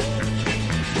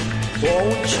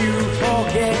 Won't you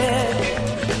forget,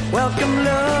 welcome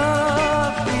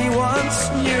love we once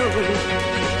knew.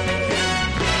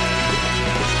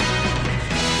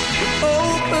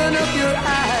 Open up your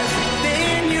eyes,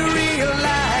 then you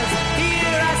realize,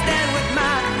 here I stand with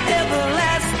my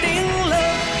everlasting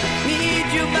love. Need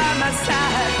you by my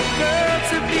side, girl,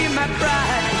 to be my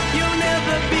bride. You'll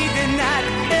never be denied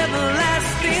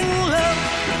everlasting love.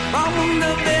 From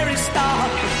the very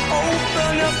start,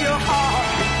 open up your heart,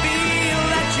 feel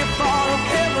that you fall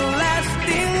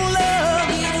everlasting love.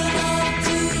 Need a love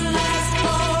to last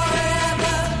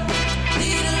forever.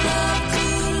 Need a love to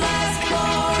last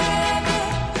forever.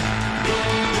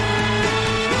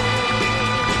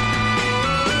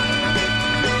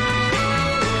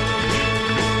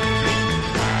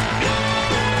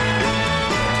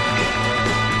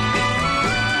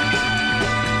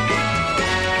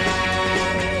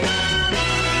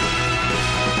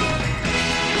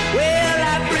 Well,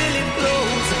 life really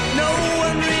flows, no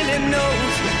one really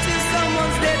knows, till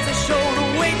someone's there to show the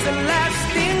way to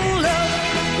lasting love.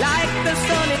 Like the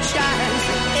sun it shines,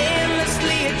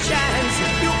 endlessly it shines.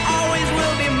 You always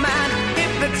will be mine,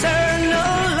 if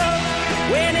eternal love.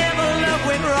 Whenever love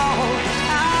went wrong,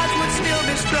 ours would still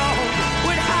be strong.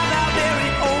 Would have our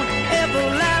very own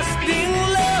everlasting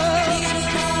love. Need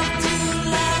a love to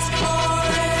last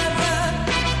forever.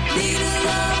 Need a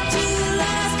love to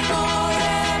last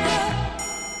forever.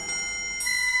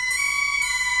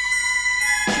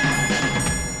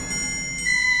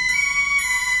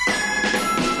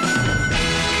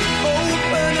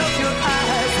 Open up your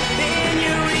eyes, then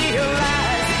you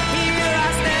realize, here I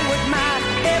stand with my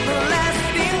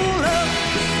everlasting love.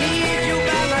 Need you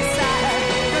by my side,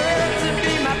 girl, to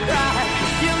be my bride.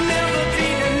 You'll never be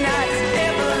denied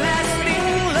everlasting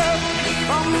love.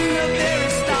 From the very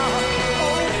start,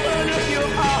 open up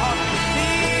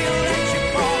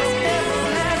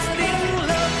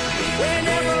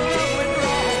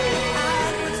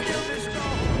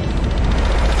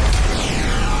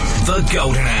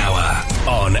Golden Hour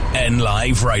on N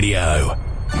Live Radio.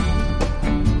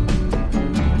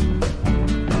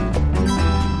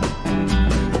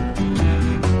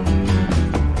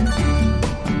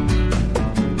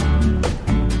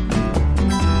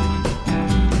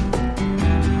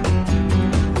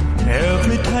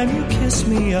 Every time you kiss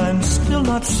me, I'm still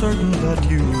not certain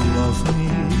that you love me.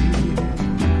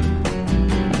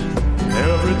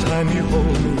 Every time you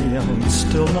hold me, I'm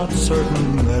still not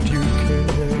certain that you care.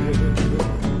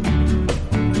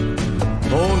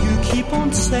 Oh, you keep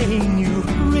on saying you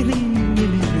really,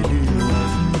 really, really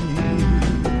love me.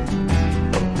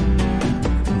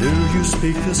 Do you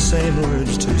speak the same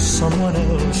words to someone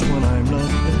else when I'm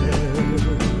not there?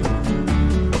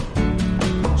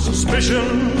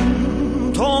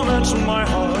 Suspicion torments my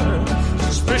heart.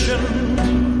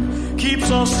 Suspicion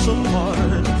keeps us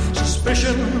apart.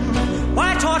 Suspicion,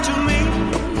 why torture me?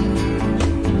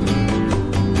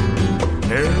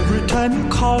 Every time you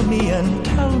call me and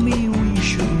tell me we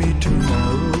should meet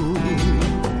tomorrow,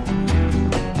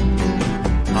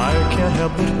 I can't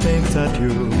help but think that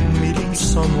you're meeting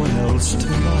someone else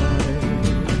tonight.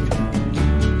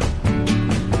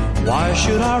 Why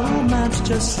should our romance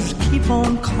just keep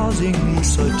on causing me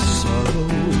such sorrow?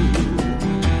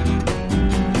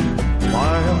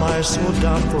 Why am I so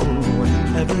doubtful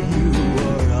whenever you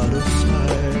are out of sight?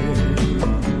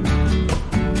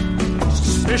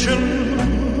 Suspicion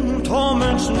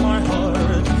torments my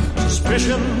heart.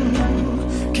 Suspicion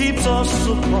keeps us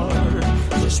apart.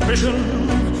 Suspicion,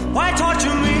 why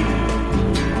torture me?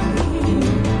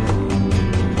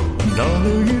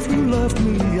 Darling, if you love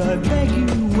me, I beg you,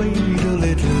 wait a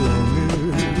little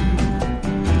longer.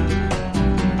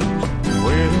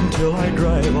 Wait until I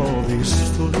drive all these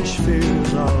foolish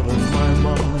fears out of my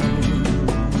mind.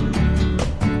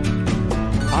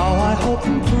 How I hope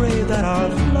and pray that our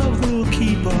love will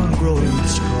keep on growing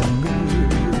stronger.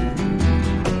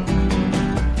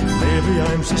 Maybe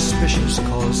I'm suspicious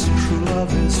 'cause true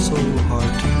love is so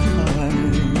hard to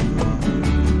find.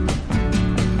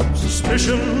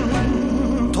 Suspicion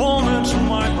torments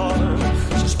my heart.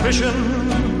 Suspicion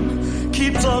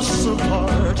keeps us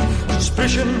apart.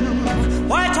 Suspicion,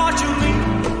 why torture me?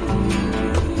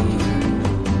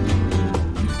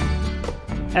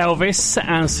 Elvis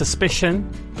and Suspicion,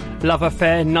 Love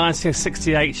Affair,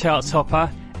 1968 chart topper,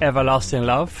 Everlasting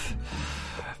Love.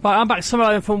 Right, I'm back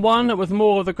tomorrow from 1 with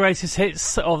more of the greatest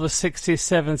hits of the 60s,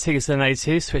 70s and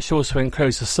 80s, which also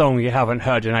includes a song you haven't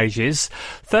heard in ages.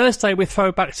 Thursday we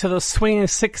throw back to the swinging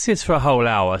 60s for a whole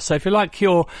hour. So if you like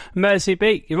your Mersey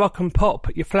beat, your rock and pop,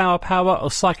 your flower power or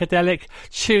psychedelic,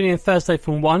 tune in Thursday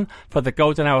from 1 for the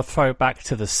Golden Hour throwback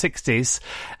to the 60s.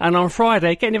 And on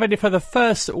Friday, getting ready for the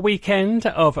first weekend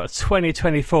of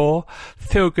 2024,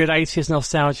 feel good 80s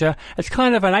nostalgia. It's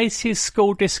kind of an 80s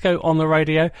school disco on the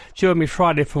radio. Join me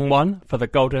Friday from 1 for the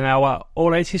Golden Hour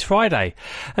All 80s Friday.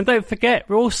 And don't forget,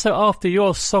 we're also after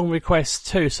your song requests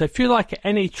too. So if you like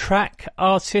any track,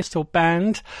 artist or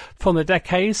band from the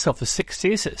decades of the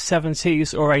 60s,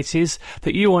 70s or 80s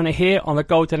that you want to hear on the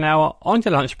Golden Hour on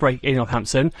your lunch break in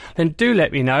Northampton, then do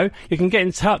let me know. You can get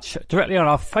in touch directly on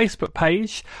our Facebook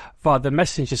page via the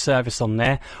messenger service on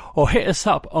there, or hit us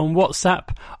up on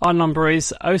WhatsApp. Our number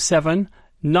is 07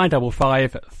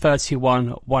 955 31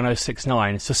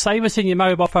 1069. So save us in your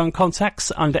mobile phone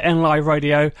contacts under NLive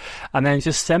Radio, and then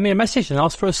just send me a message and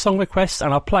ask for a song request,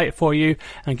 and I'll play it for you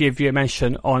and give you a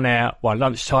mention on air while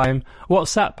lunchtime.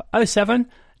 WhatsApp 07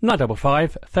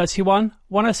 955 31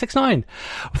 1069.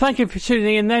 Well, thank you for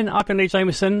tuning in then. I've been Lee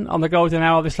Jameson on the Golden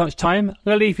Hour this lunchtime. I'm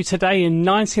going to leave you today in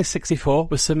 1964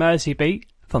 with some Mersey beat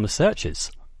from the Searchers.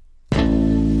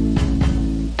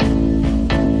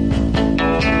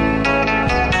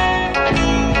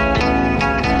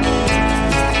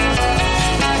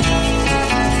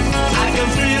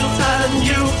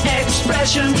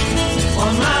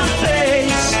 On my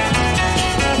face,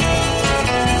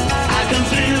 I can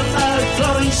feel a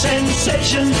glowing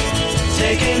sensation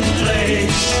taking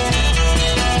place.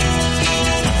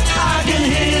 I can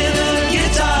hear the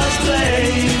guitars play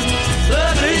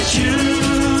lovely tunes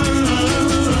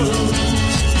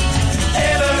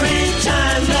every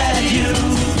time that you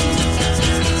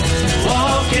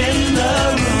walk in the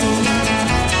room.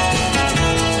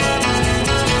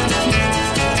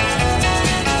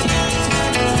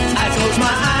 My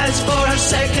eyes for a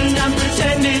second and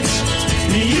pretend it's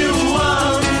you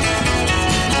one.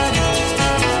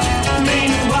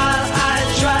 Meanwhile I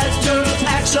try to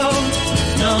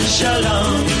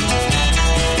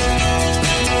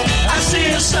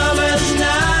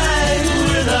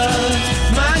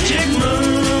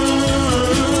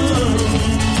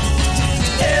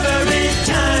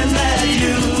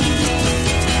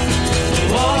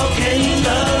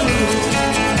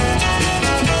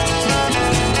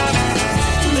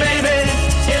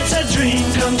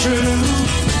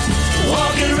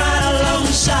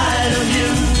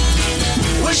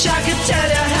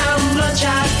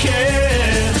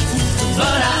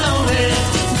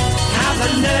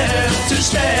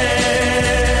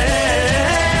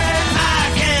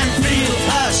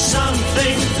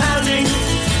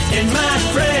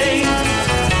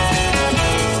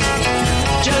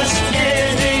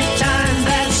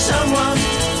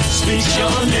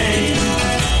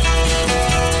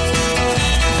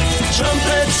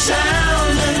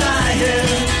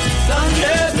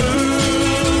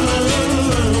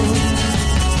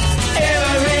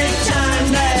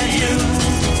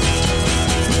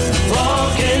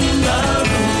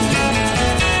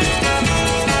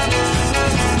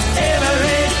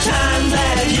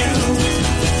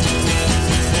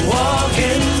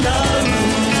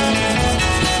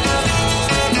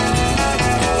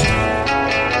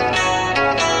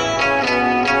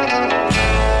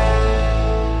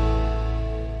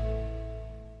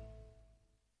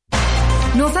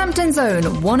Northampton's own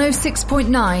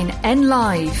 106.9 N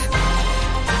Live.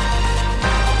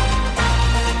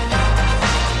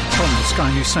 From the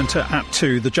Sky News Centre at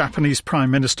 2, the Japanese Prime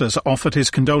Minister has offered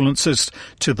his condolences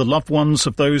to the loved ones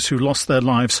of those who lost their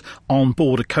lives on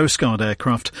board a Coast Guard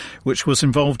aircraft which was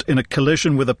involved in a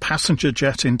collision with a passenger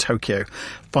jet in Tokyo.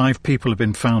 5 people have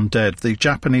been found dead. The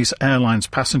Japanese Airlines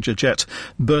passenger jet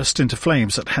burst into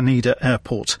flames at Haneda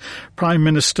Airport. Prime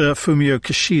Minister Fumio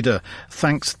Kishida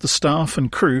thanked the staff and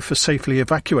crew for safely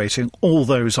evacuating all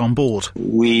those on board.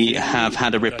 We have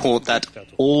had a report that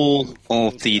all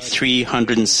of the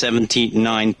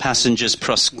 379 passengers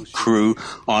plus crew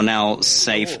are now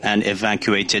safe and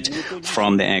evacuated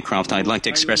from the aircraft. I'd like to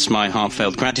express my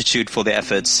heartfelt gratitude for the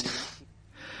efforts.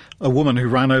 A woman who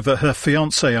ran over her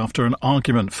fiancé after an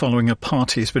argument following a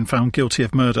party has been found guilty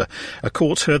of murder. A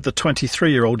court heard the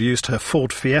 23-year-old used her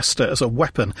Ford Fiesta as a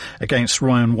weapon against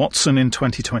Ryan Watson in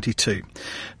 2022.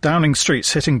 Downing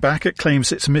Street's hitting back. It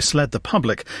claims it's misled the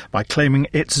public by claiming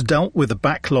it's dealt with a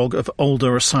backlog of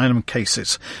older asylum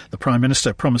cases. The Prime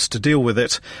Minister promised to deal with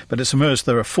it, but it's emerged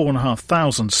there are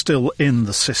 4,500 still in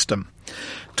the system.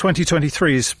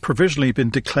 2023 has provisionally been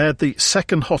declared the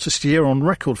second hottest year on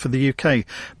record for the UK.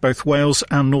 Both Wales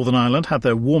and Northern Ireland had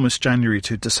their warmest January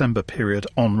to December period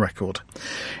on record.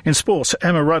 In sport,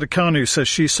 Emma Raducanu says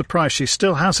she's surprised she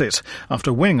still has it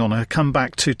after winning on her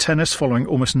comeback to tennis following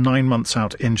almost 9 months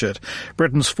out injured.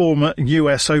 Britain's former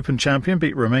US Open champion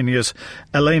beat Romania's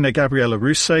Elena Gabriela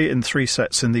Rousset in 3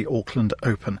 sets in the Auckland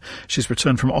Open. She's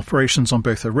returned from operations on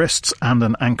both her wrists and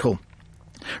an ankle.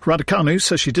 Raducanu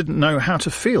says she didn't know how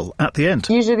to feel at the end.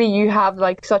 Usually you have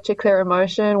like such a clear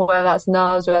emotion, whether that's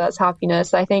nerves, whether that's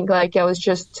happiness. I think like I was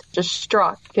just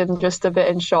struck and just a bit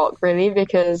in shock really,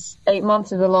 because 8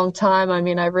 months is a long time. I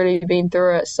mean, I've really been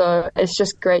through it, so it's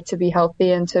just great to be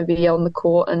healthy and to be on the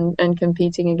court and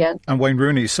competing again. And Wayne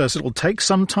Rooney says it will take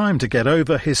some time to get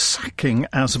over his sacking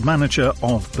as manager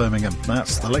of Birmingham.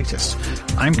 That's the latest.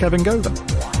 I'm Kevin Govan.